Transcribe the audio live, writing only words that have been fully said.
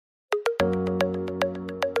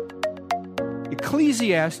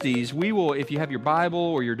Ecclesiastes, we will, if you have your Bible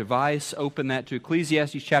or your device, open that to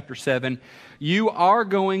Ecclesiastes chapter 7. You are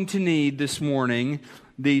going to need this morning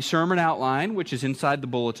the sermon outline, which is inside the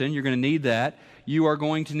bulletin. You're going to need that. You are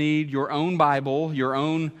going to need your own Bible, your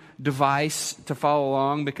own device to follow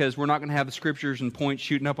along, because we're not going to have the scriptures and points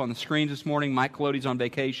shooting up on the screens this morning. Mike Colodey's on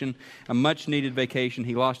vacation, a much-needed vacation.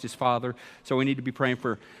 He lost his father, so we need to be praying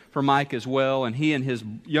for Mike as well. And he and his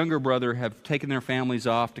younger brother have taken their families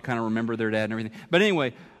off to kind of remember their dad and everything. But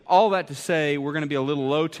anyway, all that to say, we're going to be a little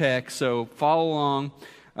low-tech, so follow along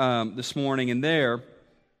this morning in there.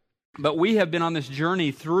 But we have been on this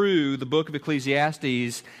journey through the book of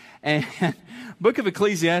Ecclesiastes, and book of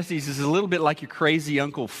Ecclesiastes is a little bit like your crazy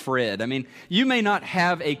Uncle Fred. I mean, you may not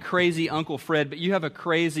have a crazy Uncle Fred, but you have a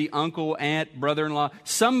crazy uncle, aunt, brother-in-law,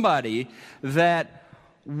 somebody that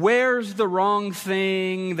wears the wrong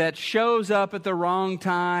thing, that shows up at the wrong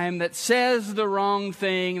time, that says the wrong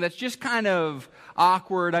thing, that's just kind of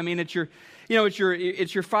awkward. I mean, it's your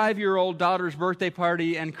 5-year-old daughter's birthday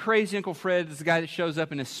party, and crazy Uncle Fred is the guy that shows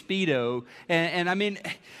up in a Speedo. And I mean,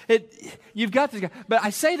 you've got this guy. But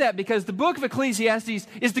I say that because the book of Ecclesiastes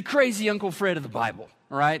is the crazy Uncle Fred of the Bible,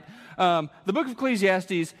 all right? The book of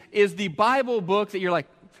Ecclesiastes is the Bible book that you're like,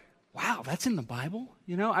 wow, that's in the Bible?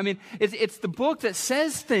 You know, I mean, it's the book that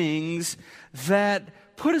says things that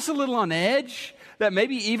put us a little on edge, that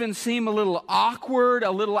maybe even seem a little awkward,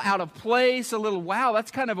 a little out of place, a little, wow,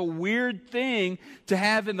 that's kind of a weird thing to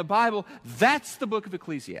have in the Bible. That's the book of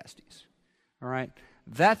Ecclesiastes, all right?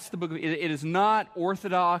 That's the book. It is not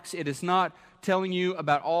orthodox. It is not telling you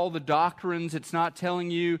about all the doctrines. It's not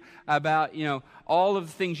telling you about, all of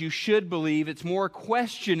the things you should believe. It's more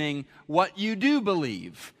questioning what you do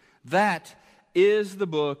believe. That is the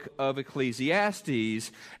book of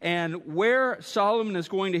Ecclesiastes. And where Solomon is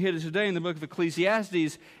going to hit us today in the book of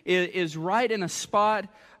Ecclesiastes is right in a spot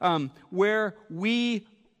where we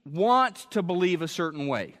want to believe a certain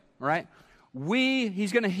way, right?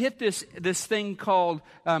 He's going to hit this thing called,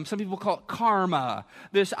 some people call it karma,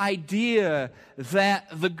 this idea that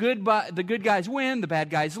the good guys win, the bad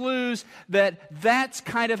guys lose, that's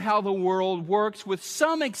kind of how the world works, with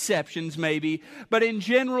some exceptions maybe, but in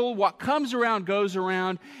general, what comes around goes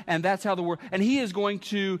around, and that's how the world, and he is going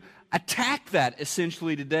to attack that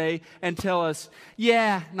essentially today and tell us,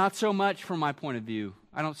 yeah, not so much from my point of view.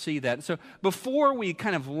 I don't see that. So before we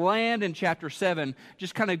kind of land in chapter 7,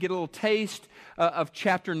 just kind of get a little taste of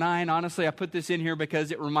chapter 9. Honestly, I put this in here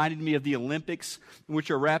because it reminded me of the Olympics,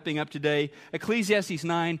 which are wrapping up today. Ecclesiastes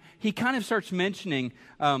 9, he kind of starts mentioning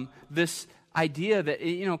this idea that,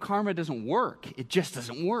 karma doesn't work. It just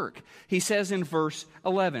doesn't work. He says in verse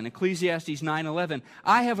 11, Ecclesiastes 9:11,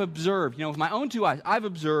 I have observed, with my own two eyes, I've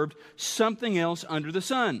observed something else under the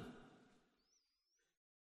sun.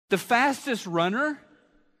 The fastest runner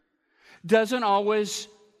doesn't always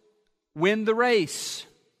win the race.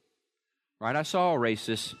 Right? I saw a race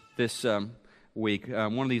this week,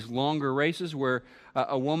 one of these longer races where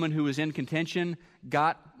a woman who was in contention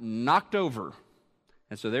got knocked over.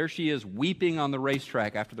 And so there she is weeping on the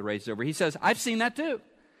racetrack after the race is over. He says, I've seen that too.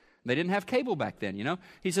 They didn't have cable back then,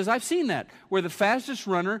 He says, I've seen that, where the fastest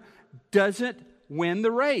runner doesn't win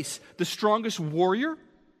the race. The strongest warrior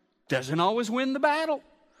doesn't always win the battle.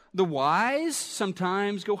 The wise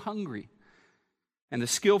sometimes go hungry, and the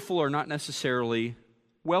skillful are not necessarily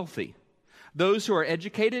wealthy. Those who are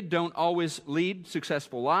educated don't always lead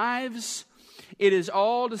successful lives. It is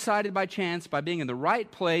all decided by chance, by being in the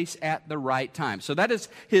right place at the right time. So that is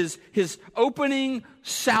his opening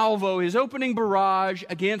salvo, his opening barrage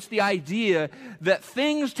against the idea that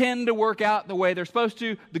things tend to work out the way they're supposed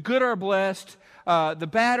to. The good are blessed. The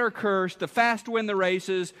bad are cursed, the fast win the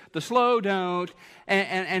races, the slow don't.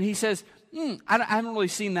 And he says, I haven't really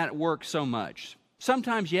seen that work so much.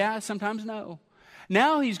 Sometimes yeah, sometimes no.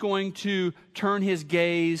 Now he's going to turn his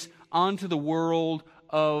gaze onto the world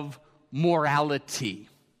of morality,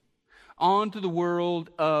 onto the world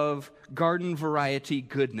of garden variety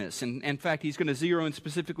goodness. And in fact, he's going to zero in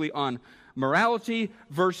specifically on morality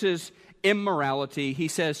versus immorality. He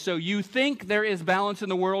says, so you think there is balance in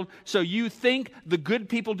the world, so you think the good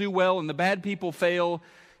people do well and the bad people fail.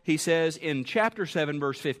 He says in chapter 7,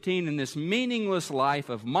 verse 15, in this meaningless life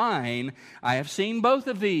of mine, I have seen both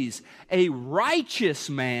of these, a righteous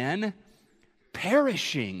man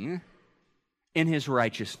perishing in his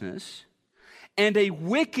righteousness, and a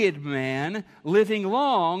wicked man living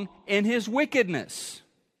long in his wickedness.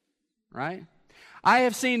 Right? I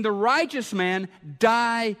have seen the righteous man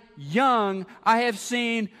die young. I have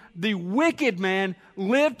seen the wicked man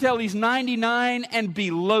live till he's 99 and be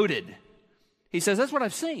loaded. He says, that's what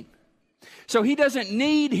I've seen. So he doesn't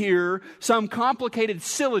need here some complicated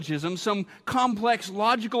syllogism, some complex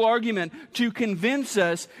logical argument to convince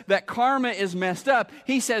us that karma is messed up.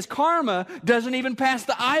 He says karma doesn't even pass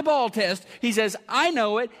the eyeball test. He says, I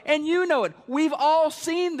know it and you know it. We've all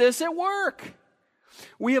seen this at work.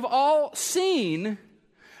 We have all seen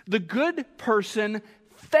the good person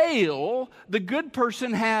fail, the good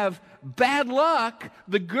person have bad luck,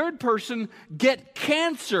 the good person get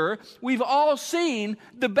cancer. We've all seen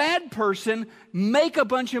the bad person make a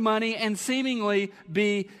bunch of money and seemingly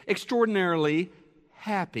be extraordinarily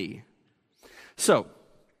happy. So,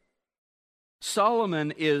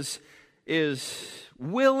 Solomon is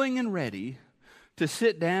willing and ready to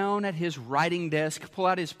sit down at his writing desk, pull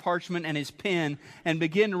out his parchment and his pen, and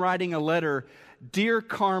begin writing a letter. Dear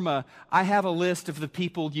Karma, I have a list of the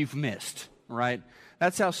people you've missed, right?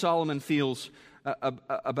 That's how Solomon feels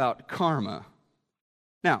about karma.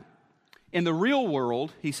 Now, in the real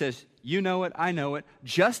world, he says, you know it, I know it.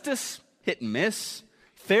 Justice, hit and miss.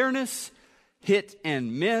 Fairness, hit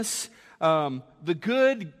and miss. The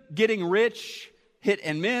good getting rich, hit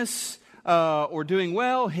and miss. Or doing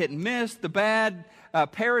well, hit and miss. The bad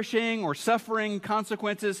perishing or suffering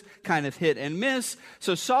consequences, kind of hit and miss.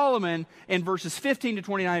 So Solomon, in verses 15 to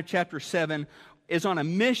 29 of chapter 7, is on a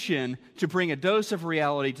mission to bring a dose of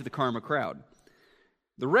reality to the karma crowd.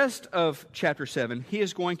 The rest of chapter 7, he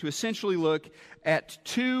is going to essentially look at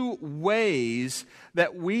two ways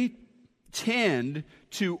that we tend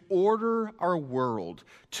to order our world.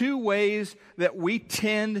 Two ways that we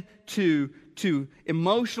tend to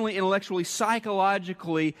emotionally, intellectually,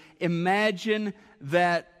 psychologically imagine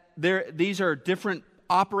that these are different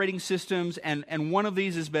operating systems and one of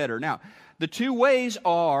these is better. Now, the two ways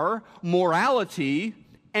are morality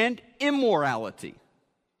and immorality.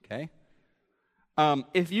 Okay?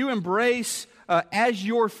 If you embrace as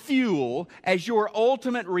your fuel, as your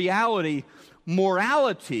ultimate reality,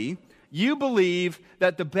 morality, you believe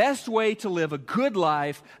that the best way to live a good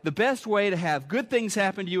life, the best way to have good things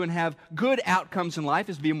happen to you and have good outcomes in life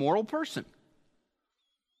is to be a moral person.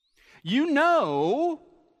 You know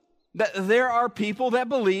that there are people that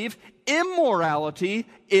believe immorality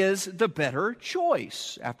is the better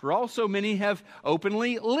choice. After all, so many have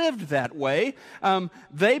openly lived that way.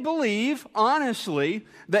 They believe, honestly,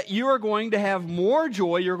 that you are going to have more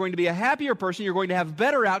joy, you're going to be a happier person, you're going to have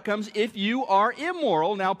better outcomes if you are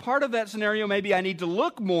immoral. Now, part of that scenario may be I need to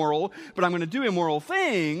look moral, but I'm going to do immoral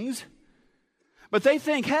things. But they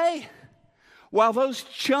think, hey, while those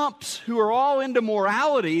chumps who are all into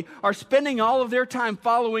morality are spending all of their time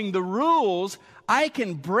following the rules, I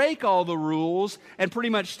can break all the rules and pretty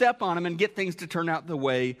much step on them and get things to turn out the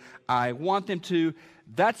way I want them to.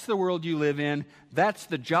 That's the world you live in. That's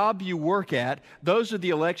the job you work at. Those are the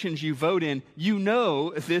elections you vote in. You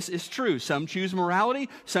know this is true. Some choose morality,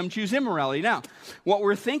 some choose immorality. Now, what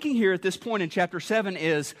we're thinking here at this point in chapter 7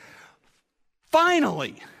 is,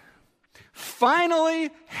 finally,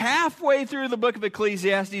 halfway through the book of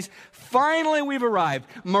Ecclesiastes, finally we've arrived.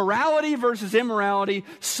 Morality versus immorality.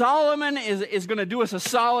 Solomon is going to do us a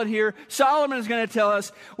solid here. Solomon is going to tell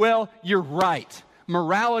us, well, you're right.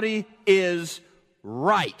 Morality is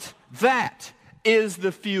right. That is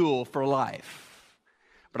the fuel for life.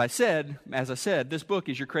 But as I said, this book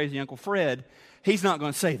is your crazy Uncle Fred. He's not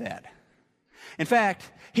going to say that. In fact,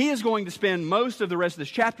 he is going to spend most of the rest of this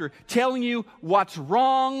chapter telling you what's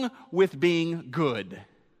wrong with being good.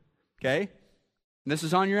 Okay? And this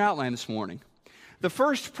is on your outline this morning. The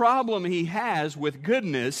first problem he has with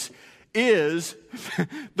goodness is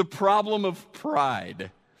the problem of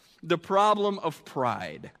pride. The problem of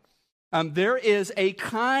pride. There is a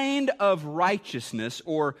kind of righteousness,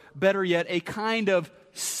 or better yet, a kind of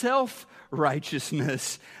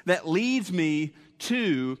self-righteousness that leads me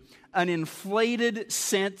to an inflated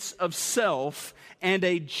sense of self and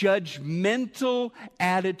a judgmental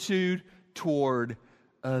attitude toward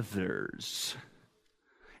others.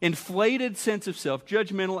 Inflated sense of self,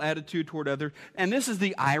 judgmental attitude toward others. And this is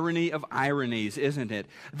the irony of ironies, isn't it?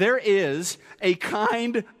 There is a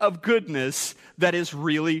kind of goodness that is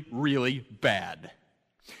really, really bad.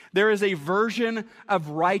 There is a version of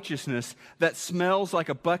righteousness that smells like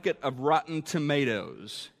a bucket of rotten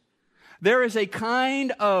tomatoes. There is a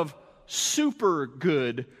kind of super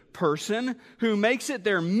good person who makes it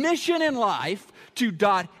their mission in life to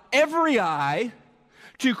dot every I,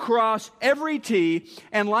 to cross every T,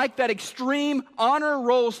 and like that extreme honor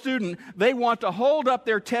roll student, they want to hold up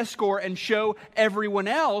their test score and show everyone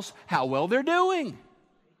else how well they're doing.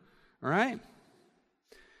 All right?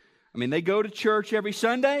 I mean, they go to church every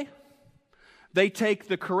Sunday. They take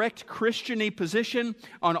the correct Christian-y position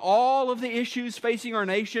on all of the issues facing our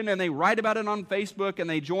nation, and they write about it on Facebook, and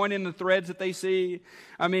they join in the threads that they see.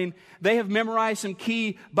 I mean, they have memorized some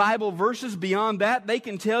key Bible verses. Beyond that, they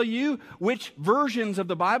can tell you which versions of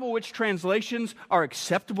the Bible, which translations are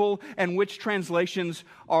acceptable, and which translations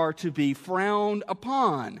are to be frowned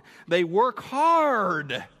upon. They work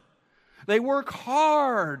hard. They work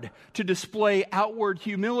hard to display outward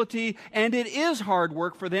humility, and it is hard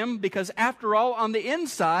work for them because, after all, on the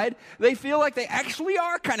inside, they feel like they actually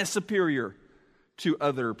are kind of superior to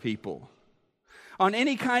other people. On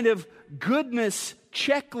any kind of goodness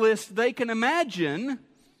checklist they can imagine,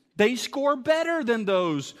 they score better than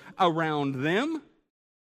those around them.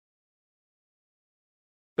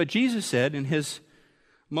 But Jesus said in his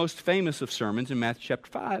most famous of sermons in Matthew chapter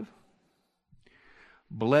 5,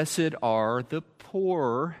 "Blessed are the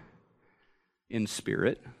poor in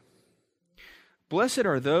spirit. Blessed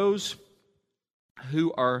are those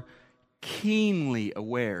who are keenly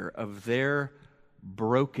aware of their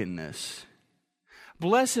brokenness.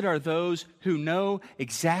 Blessed are those who know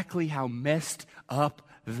exactly how messed up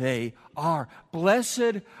they are.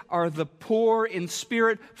 Blessed are the poor in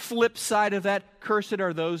spirit." Flip side of that, cursed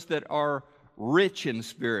are those that are rich in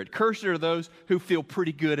spirit. Cursed are those who feel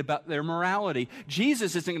pretty good about their morality.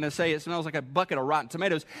 Jesus isn't going to say it smells like a bucket of rotten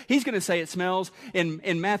tomatoes. He's going to say it smells,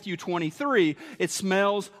 in Matthew 23, it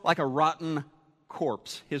smells like a rotten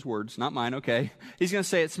corpse. His words, not mine, okay? He's going to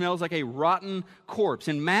say it smells like a rotten corpse.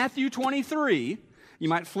 In Matthew 23, you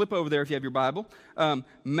might flip over there if you have your Bible.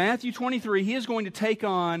 Matthew 23, he is going to take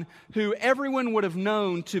on who everyone would have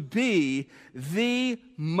known to be the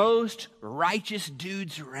most righteous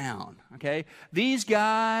dudes around. Okay? These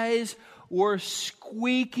guys were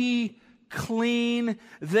squeaky clean.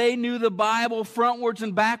 They knew the Bible frontwards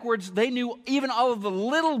and backwards. They knew even all of the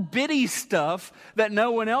little bitty stuff that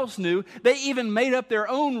no one else knew. They even made up their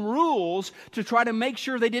own rules to try to make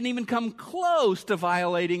sure they didn't even come close to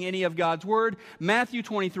violating any of God's word. Matthew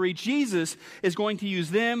 23, Jesus is going to use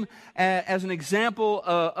them as an example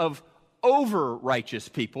of over-righteous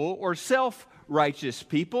people or self-righteous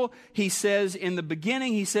people. He says in the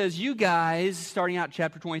beginning, he says, you guys, starting out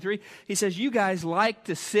chapter 23, he says, you guys like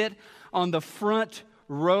to sit on the front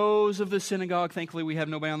rows of the synagogue. Thankfully, we have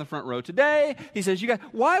nobody on the front row today. He says, you guys,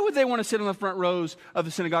 why would they want to sit on the front rows of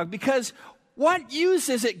the synagogue? Because what use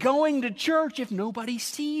is it going to church if nobody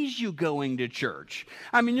sees you going to church?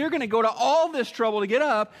 I mean, you're going to go to all this trouble to get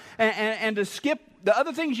up and to skip the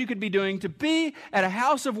other things you could be doing. To be at a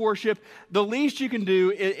house of worship, the least you can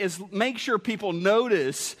do is make sure people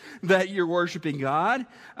notice that you're worshiping God.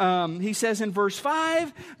 He says in verse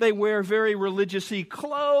 5, they wear very religiously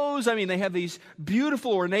clothes. I mean, they have these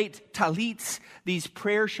beautiful ornate talits, these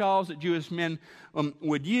prayer shawls that Jewish men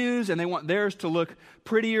would use, and they want theirs to look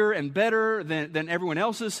prettier and better than everyone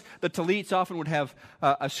else's. The talits often would have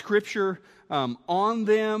a scripture on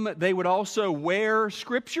them. They would also wear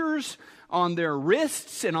scriptures on their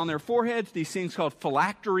wrists and on their foreheads, these things called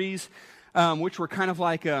phylacteries, which were kind of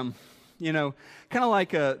like,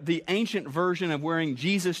 the ancient version of wearing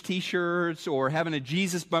Jesus t-shirts or having a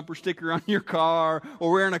Jesus bumper sticker on your car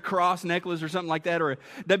or wearing a cross necklace or something like that or a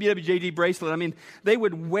WWJD bracelet. I mean, they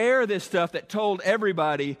would wear this stuff that told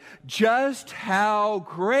everybody just how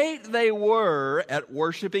great they were at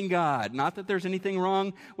worshiping God. Not that there's anything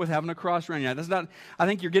wrong with having a cross around you. That's not, I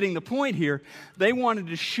think you're getting the point here. They wanted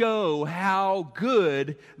to show how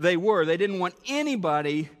good they were. They didn't want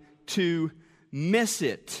anybody to miss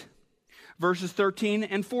it. Verses 13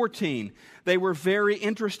 and 14, they were very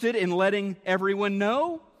interested in letting everyone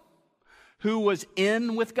know who was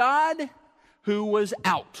in with God, who was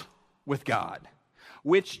out with God.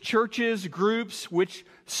 Which churches, groups, which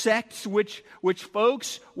sects, which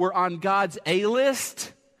folks were on God's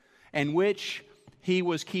A-list, and which he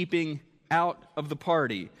was keeping out of the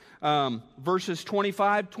party. Verses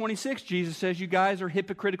 25, 26, Jesus says, you guys are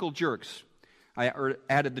hypocritical jerks. I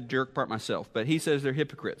added the jerk part myself, but he says they're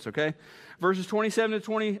hypocrites, okay? Verses 27 to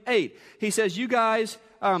 28, he says, you guys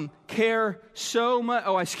care so much.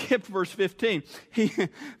 Oh, I skipped verse 15.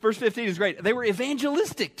 Verse 15 is great. They were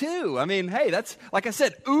evangelistic too. I mean, hey, that's, like I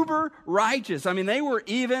said, uber righteous. I mean, they were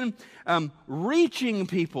even reaching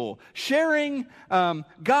people, sharing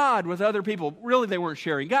God with other people. Really, they weren't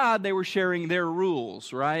sharing God. They were sharing their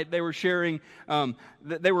rules, right? They were sharing,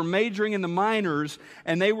 they were majoring in the minors,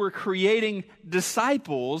 and they were creating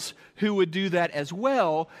disciples who would do that as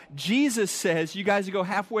well. Jesus says, you guys go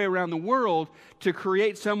halfway around the world to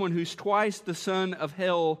create someone who's twice the son of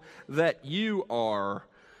hell that you are.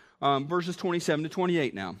 Verses 27 to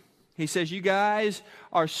 28 now. He says, you guys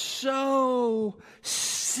are so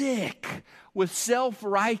sick with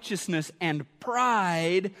self-righteousness and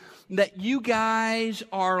pride that you guys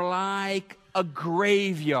are like a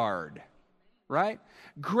graveyard, right?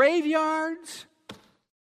 Graveyards,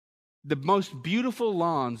 the most beautiful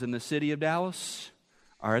lawns in the city of Dallas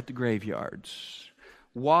are at the graveyards.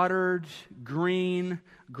 Watered, green,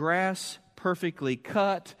 grass perfectly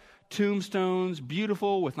cut, tombstones,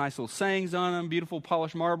 beautiful with nice little sayings on them, beautiful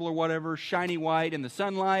polished marble or whatever, shiny white in the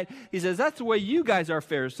sunlight. He says, that's the way you guys are,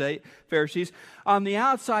 Pharisees. On the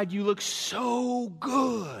outside, you look so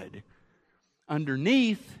good.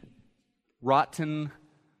 Underneath, rotten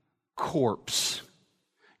corpse.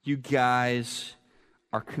 You guys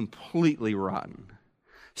are completely rotten.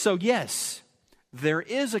 So yes, there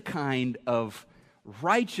is a kind of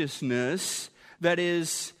righteousness that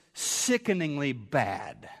is sickeningly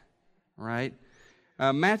bad. Right?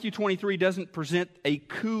 Matthew 23 doesn't present a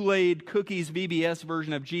Kool-Aid cookies VBS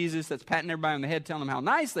version of Jesus that's patting everybody on the head, telling them how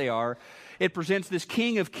nice they are. It presents this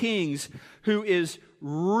King of Kings who is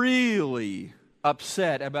really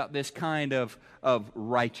upset about this kind of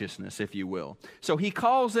righteousness, if you will. So he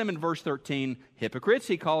calls them in verse 13 hypocrites.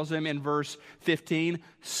 He calls them in verse 15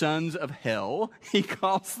 sons of hell. He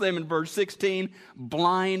calls them in verse 16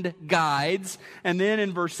 blind guides. And then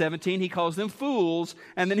in verse 17 he calls them fools.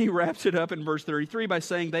 And then he wraps it up in verse 33 by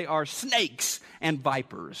saying they are snakes and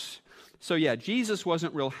vipers. So yeah, Jesus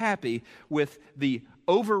wasn't real happy with the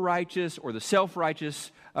over-righteous or the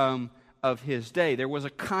self-righteous of his day. There was a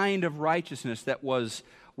kind of righteousness that was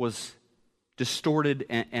distorted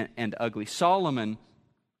and ugly. Solomon,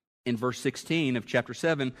 in verse 16 of chapter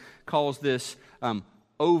 7, calls this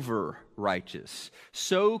over-righteous.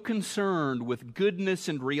 So concerned with goodness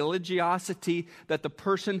and religiosity that the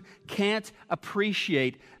person can't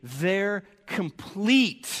appreciate their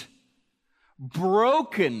complete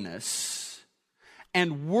brokenness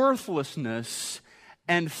and worthlessness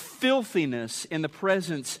and filthiness in the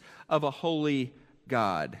presence of a holy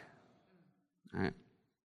God. All right.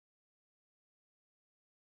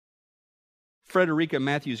 Frederica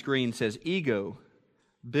Matthews Green says, ego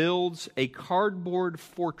builds a cardboard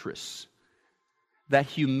fortress that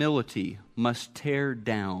humility must tear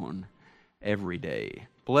down every day.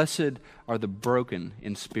 Blessed are the broken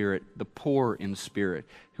in spirit, the poor in spirit,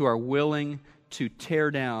 who are willing to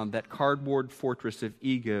tear down that cardboard fortress of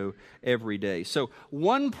ego every day. So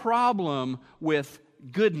one problem with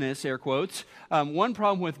goodness, air quotes, one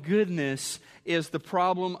problem with goodness is the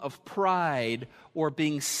problem of pride or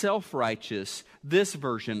being self-righteous, this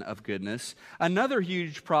version of goodness. Another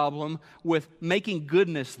huge problem with making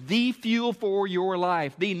goodness the fuel for your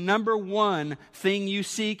life, the number one thing you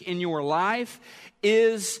seek in your life,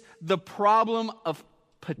 is the problem of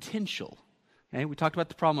potential. Okay, we talked about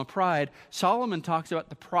the problem of pride. Solomon talks about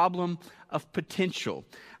the problem of potential.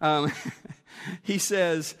 He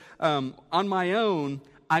says, on my own,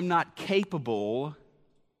 I'm not capable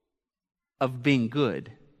of being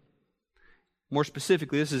good. More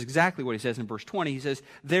specifically, this is exactly what he says in verse 20. He says,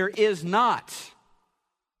 there is not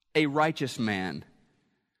a righteous man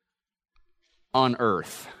on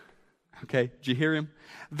earth. Okay, did you hear him?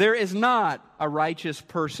 There is not a righteous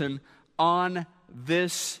person on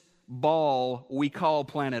this ball we call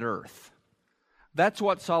planet Earth. That's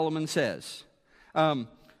what Solomon says.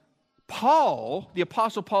 Paul, the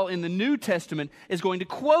Apostle Paul in the New Testament, is going to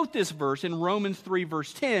quote this verse in Romans 3,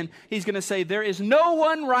 verse 10. He's going to say, there is no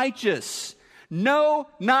one righteous. No,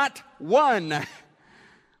 not one.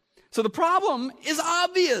 So the problem is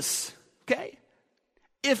obvious, okay?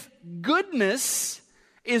 If goodness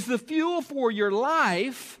is the fuel for your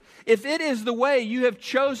life, if it is the way you have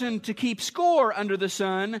chosen to keep score under the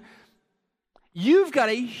sun, you've got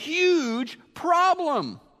a huge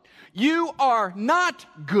problem. You are not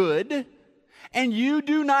good, and you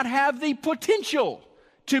do not have the potential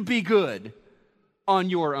to be good on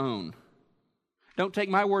your own. Don't take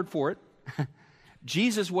my word for it.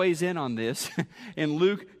 Jesus weighs in on this. In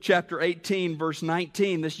Luke chapter 18, verse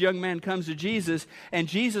 19, this young man comes to Jesus, and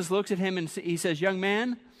Jesus looks at him and he says, young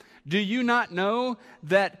man, do you not know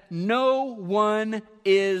that no one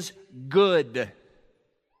is good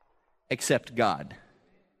except God?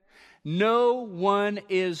 No one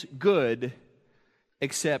is good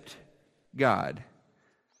except God.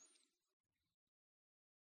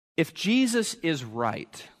 If Jesus is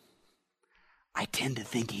right, I tend to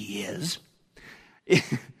think he is.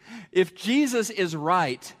 If Jesus is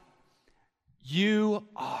right, you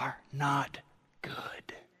are not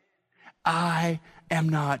good. I am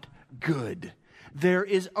not good. There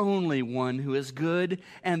is only one who is good,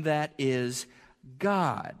 and that is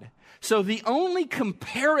God. So the only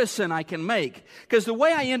comparison I can make, because the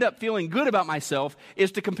way I end up feeling good about myself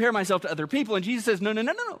is to compare myself to other people, and Jesus says,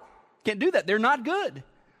 no. Can't do that. They're not good.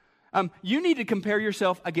 You need to compare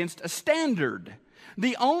yourself against a standard.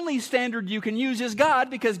 The only standard you can use is God,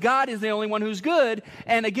 because God is the only one who's good.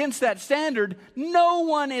 And against that standard, no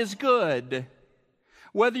one is good.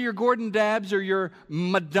 Whether you're Gordon Dabbs or you're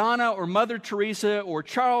Madonna or Mother Teresa or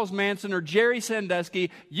Charles Manson or Jerry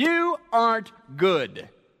Sandusky, you aren't good.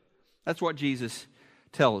 That's what Jesus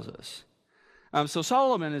tells us. So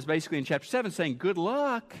Solomon is basically in chapter 7 saying, good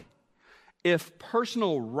luck if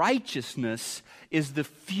personal righteousness is the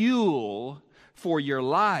fuel for your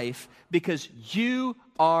life, because you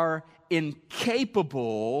are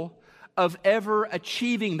incapable of ever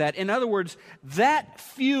achieving that. In other words, that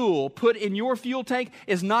fuel put in your fuel tank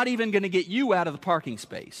is not even going to get you out of the parking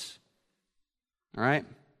space. All right?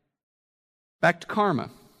 Back to karma.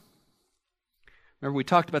 Remember, we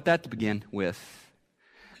talked about that to begin with.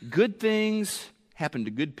 Good things happen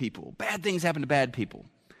to good people. Bad things happen to bad people.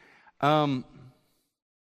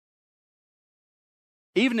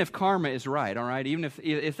 Even if karma is right, all right? Even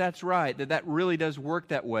if that's right, that really does work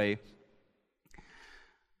that way,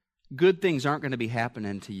 good things aren't going to be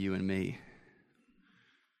happening to you and me.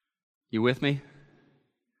 You with me?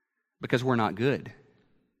 Because we're not good.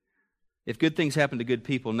 If good things happen to good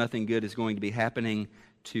people, nothing good is going to be happening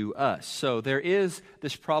to us. So there is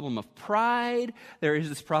this problem of pride. There is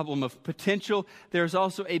this problem of potential. There's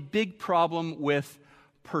also a big problem with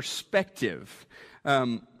perspective.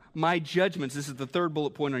 My judgments, this is the third bullet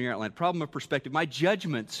point on your outline, problem of perspective. My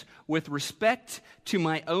judgments with respect to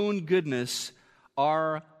my own goodness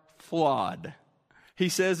are flawed. He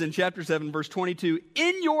says in chapter 7, verse 22,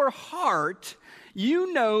 in your heart,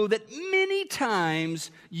 you know that many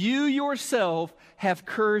times you yourself have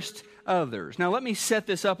cursed others. Now, let me set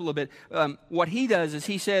this up a little bit. What he does is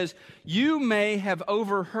he says, you may have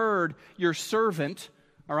overheard your servant,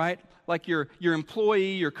 all right, like your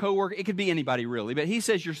employee, your coworker, it could be anybody really, but he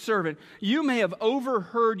says your servant, you may have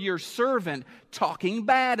overheard your servant talking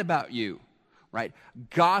bad about you, right?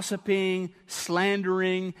 Gossiping,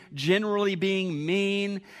 slandering, generally being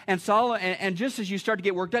mean. And just as you start to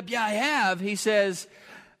get worked up, yeah, I have, he says,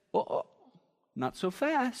 well, not so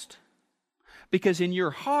fast. Because in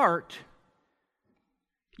your heart,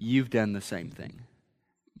 you've done the same thing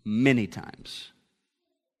many times.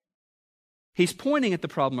 He's pointing at the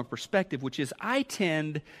problem of perspective, which is I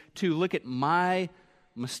tend to look at my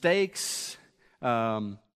mistakes.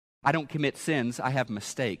 I don't commit sins. I have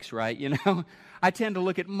mistakes, right? You know, I tend to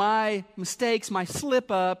look at my mistakes, my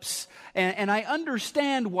slip-ups, and I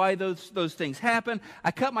understand why those things happen.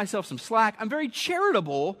 I cut myself some slack. I'm very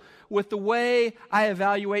charitable with the way I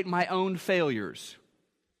evaluate my own failures,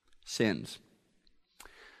 sins.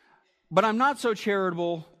 But I'm not so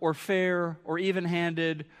charitable or fair or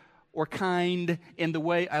even-handed or kind in the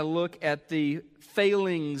way I look at the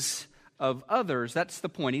failings of others. That's the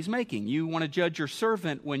point he's making. You want to judge your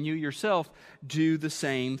servant when you yourself do the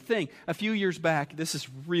same thing. A few years back, this is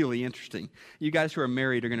really interesting. You guys who are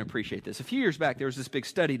married are going to appreciate this. A few years back, there was this big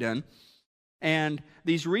study done, and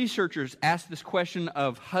these researchers asked this question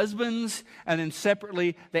of husbands, and then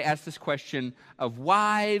separately, they asked this question of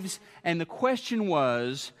wives, and the question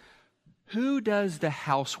was, who does the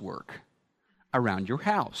housework around your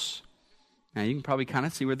house? Now, you can probably kind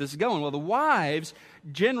of see where this is going. Well, the wives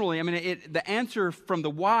generally, the answer from the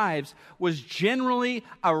wives was generally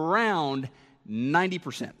around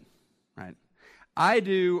 90%, right? I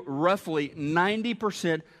do roughly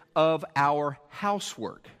 90% of our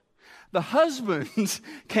housework. The husbands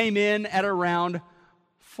came in at around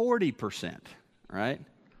 40%, right?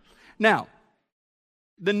 Now,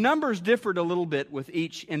 the numbers differed a little bit with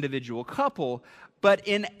each individual couple, but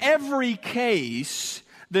in every case,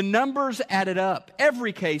 the numbers added up.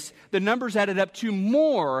 Every case, the numbers added up to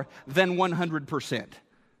more than 100%,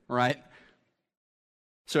 right?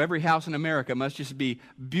 So every house in America must just be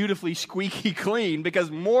beautifully squeaky clean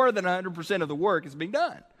because more than 100% of the work is being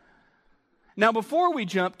done. Now, before we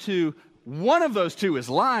jump to one of those two is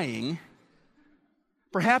lying,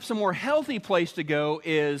 perhaps a more healthy place to go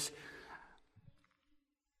is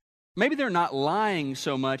maybe they're not lying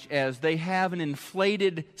so much as they have an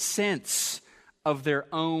inflated sense of their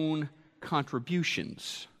own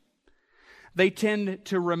contributions. They tend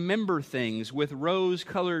to remember things with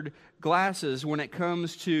rose-colored glasses when it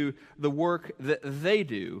comes to the work that they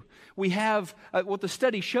do. We have, what the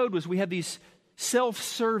study showed was we have these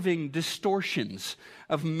self-serving distortions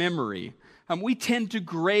of memory. We tend to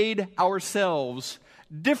grade ourselves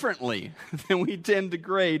differently than we tend to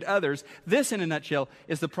grade others. This, in a nutshell,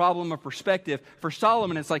 is the problem of perspective. For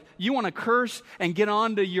Solomon, it's like, you want to curse and get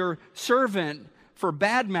on to your servant for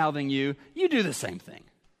bad-mouthing you, you do the same thing.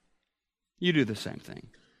 You do the same thing.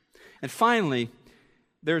 And finally,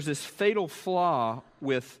 there's this fatal flaw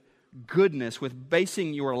with goodness, with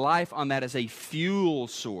basing your life on that as a fuel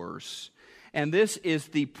source. And this is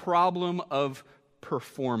the problem of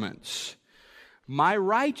performance. My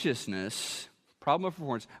righteousness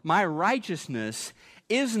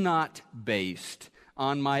is not based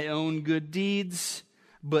on my own good deeds,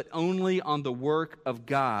 but only on the work of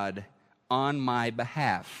God on my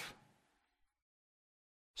behalf.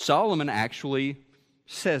 Solomon actually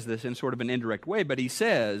says this in sort of an indirect way, but he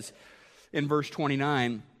says in verse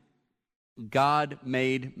 29, God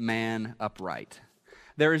made man upright.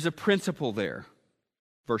 There is a principle there,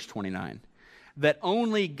 verse 29, that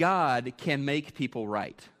only God can make people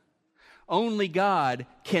right. Only God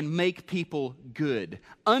can make people good.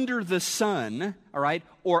 Under the sun, all right,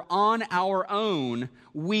 or on our own,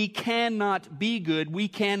 we cannot be good. We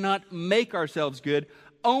cannot make ourselves good.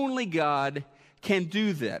 Only God can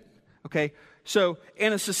do that, okay? So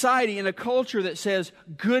in a society, in a culture that says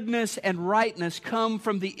goodness and rightness come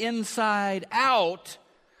from the inside out,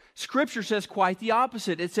 Scripture says quite the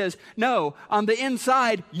opposite. It says, no, on the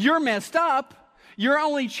inside, you're messed up. Your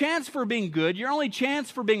only chance for being good, your only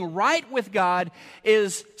chance for being right with God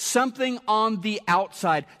is something on the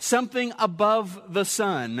outside, something above the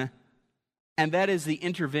sun. And that is the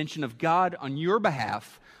intervention of God on your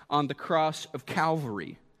behalf on the cross of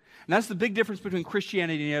Calvary. And that's the big difference between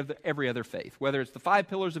Christianity and every other faith, whether it's the 5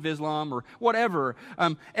 pillars of Islam or whatever.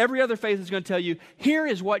 Every other faith is going to tell you, here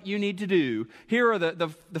is what you need to do. Here are the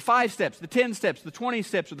 5 steps, the 10 steps, the 20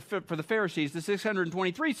 steps for the Pharisees, the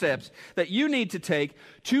 623 steps that you need to take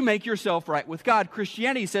to make yourself right with God.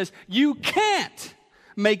 Christianity says you can't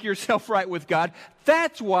make yourself right with God.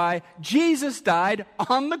 That's why Jesus died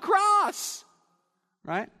on the cross,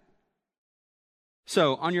 right?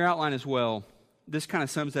 So on your outline as well, this kind of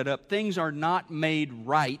sums that up. Things are not made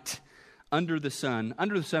right under the sun.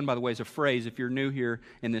 Under the sun, by the way, is a phrase. If you're new here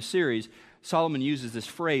in this series, Solomon uses this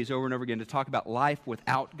phrase over and over again to talk about life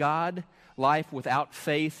without God, life without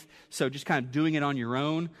faith. So just kind of doing it on your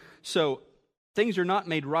own. So things are not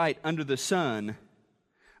made right under the sun,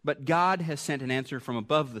 but God has sent an answer from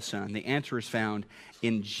above the sun. The answer is found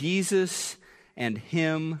in Jesus and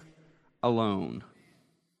Him alone.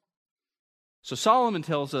 So Solomon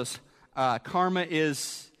tells us karma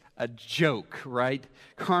is a joke, right?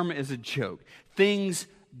 Karma is a joke. Things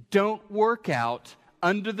don't work out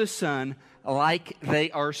under the sun like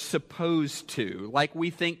they are supposed to, like we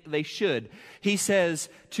think they should. He says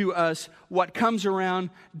to us, what comes around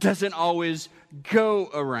doesn't always go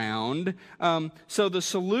around. So the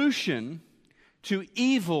solution to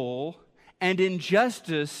evil and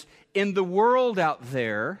injustice in the world out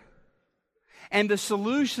there, and the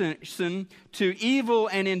solution to evil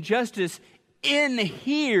and injustice in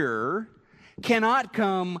here cannot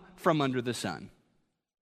come from under the sun.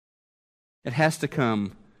 It has to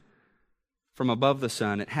come from above the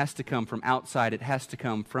sun. It has to come from outside. It has to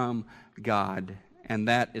come from God. And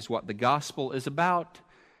that is what the gospel is about.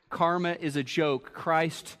 Karma is a joke.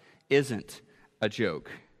 Christ isn't a joke.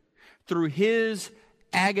 Through His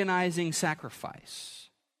agonizing sacrifice,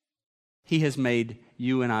 He has made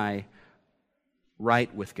you and I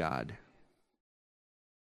right with God.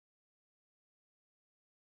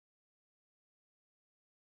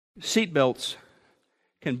 Seatbelts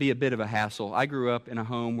can be a bit of a hassle. I grew up in a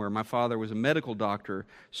home where my father was a medical doctor,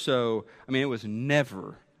 so, it was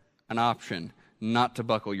never an option not to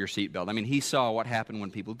buckle your seatbelt. He saw what happened when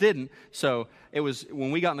people didn't, so it was, when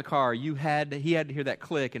we got in the car, he had to hear that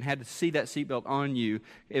click and had to see that seatbelt on you.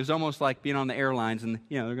 It was almost like being on the airlines and,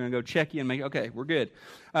 they're going to go check you and make, okay, we're good.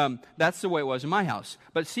 That's the way it was in my house.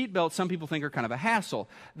 But seatbelts, some people think, are kind of a hassle.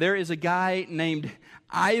 There is a guy named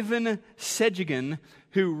Ivan Sejigan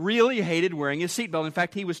who really hated wearing his seatbelt. In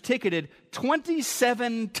fact, he was ticketed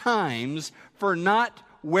 27 times for not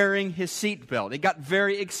wearing his seatbelt. It got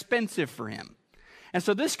very expensive for him. And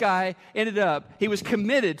so this guy he was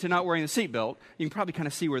committed to not wearing the seatbelt. You can probably kind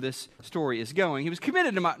of see where this story is going. He was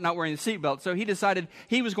committed to not wearing the seatbelt, so he decided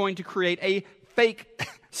he was going to create a fake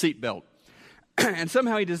seatbelt. And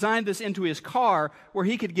somehow he designed this into his car where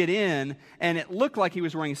he could get in, and it looked like he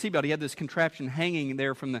was wearing a seatbelt. He had this contraption hanging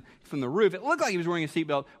there from the roof. It looked like he was wearing a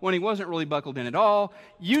seatbelt when he wasn't really buckled in at all.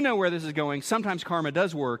 You know where this is going. Sometimes karma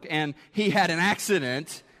does work, and he had an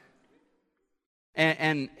accident,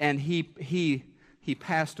 and he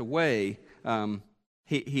passed away.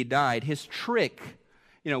 He died. His trick,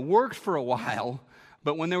 worked for a while,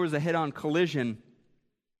 but when there was a head-on collision,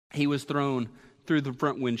 he was thrown through the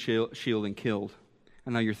front windshield and killed. I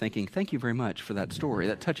know you're thinking, thank you very much for that story,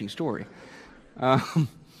 that touching story. But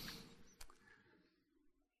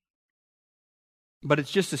it's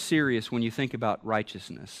just as serious when you think about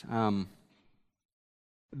righteousness.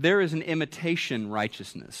 There is an imitation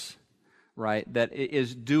righteousness, right, that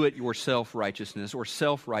is do-it-yourself righteousness or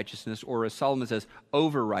self-righteousness, or as Solomon says,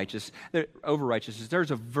 over-righteousness.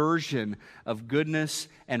 There's a version of goodness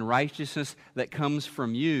and righteousness that comes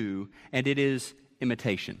from you, and it is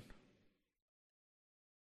imitation.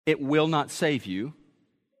 It will not save you.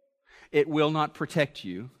 It will not protect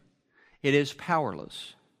you. It is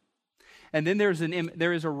powerless. And then there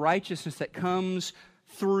is a righteousness that comes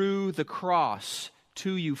through the cross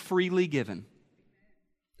to you, freely given.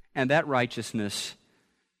 And that righteousness,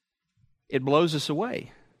 it blows us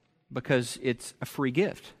away because it's a free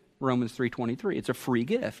gift. Romans 3:23, it's a free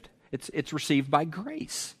gift. It's received by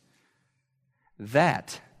grace.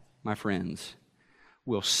 That, my friends,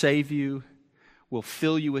 will save you, will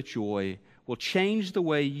fill you with joy, will change the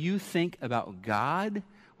way you think about God,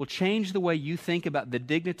 will change the way you think about the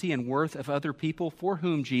dignity and worth of other people for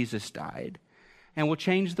whom Jesus died, and will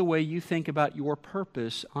change the way you think about your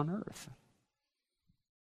purpose on earth.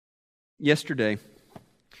 Yesterday,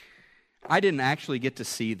 I didn't actually get to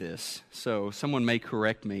see this, so someone may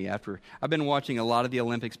correct me after. I've been watching a lot of the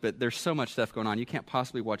Olympics, but there's so much stuff going on. You can't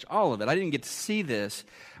possibly watch all of it. I didn't get to see this,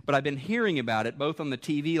 but I've been hearing about it both on the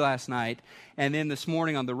TV last night and then this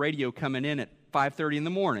morning on the radio coming in at 5:30 in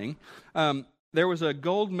the morning. There was a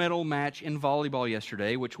gold medal match in volleyball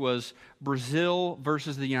yesterday, which was Brazil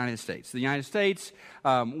versus the United States. The United States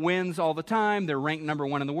wins all the time. They're ranked number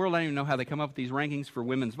 1 in the world. I don't even know how they come up with these rankings for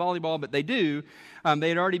women's volleyball, but they do. They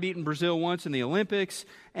had already beaten Brazil once in the Olympics,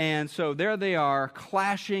 and so there they are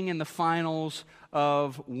clashing in the finals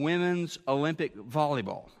of women's Olympic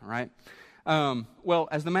volleyball, right? Well,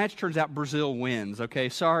 as the match turns out, Brazil wins, okay?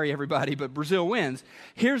 Sorry, everybody, but Brazil wins.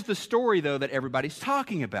 Here's the story, though, that everybody's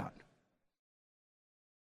talking about.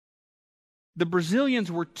 The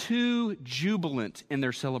Brazilians were too jubilant in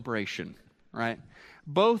their celebration, right?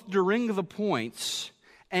 Both during the points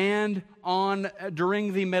and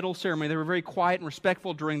during the medal ceremony. They were very quiet and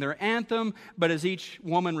respectful during their anthem, but as each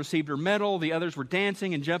woman received her medal, the others were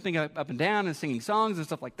dancing and jumping up and down and singing songs and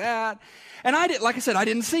stuff like that. And I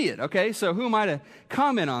didn't see it, okay? So who am I to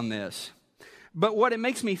comment on this? But what it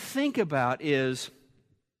makes me think about is,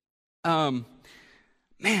 man,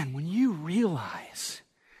 when you realize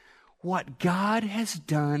what God has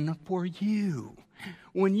done for you,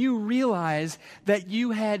 when you realize that you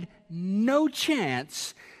had no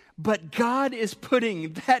chance, but God is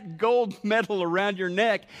putting that gold medal around your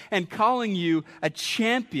neck and calling you a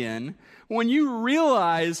champion, when you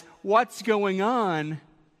realize what's going on,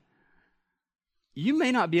 you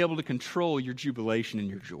may not be able to control your jubilation and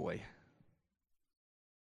your joy.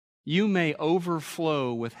 You may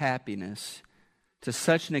overflow with happiness to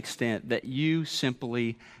such an extent that you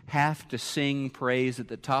simply have to sing praise at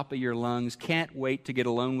the top of your lungs, can't wait to get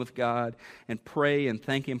alone with God and pray and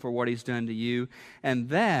thank Him for what He's done to you. And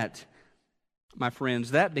that, my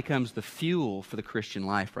friends, that becomes the fuel for the Christian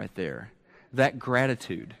life right there. That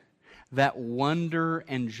gratitude, that wonder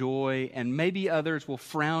and joy, and maybe others will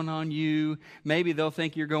frown on you. Maybe they'll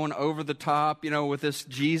think you're going over the top, with this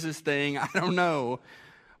Jesus thing. I don't know.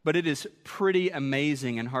 But it is pretty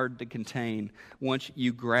amazing and hard to contain once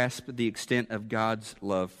you grasp the extent of God's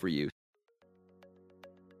love for you.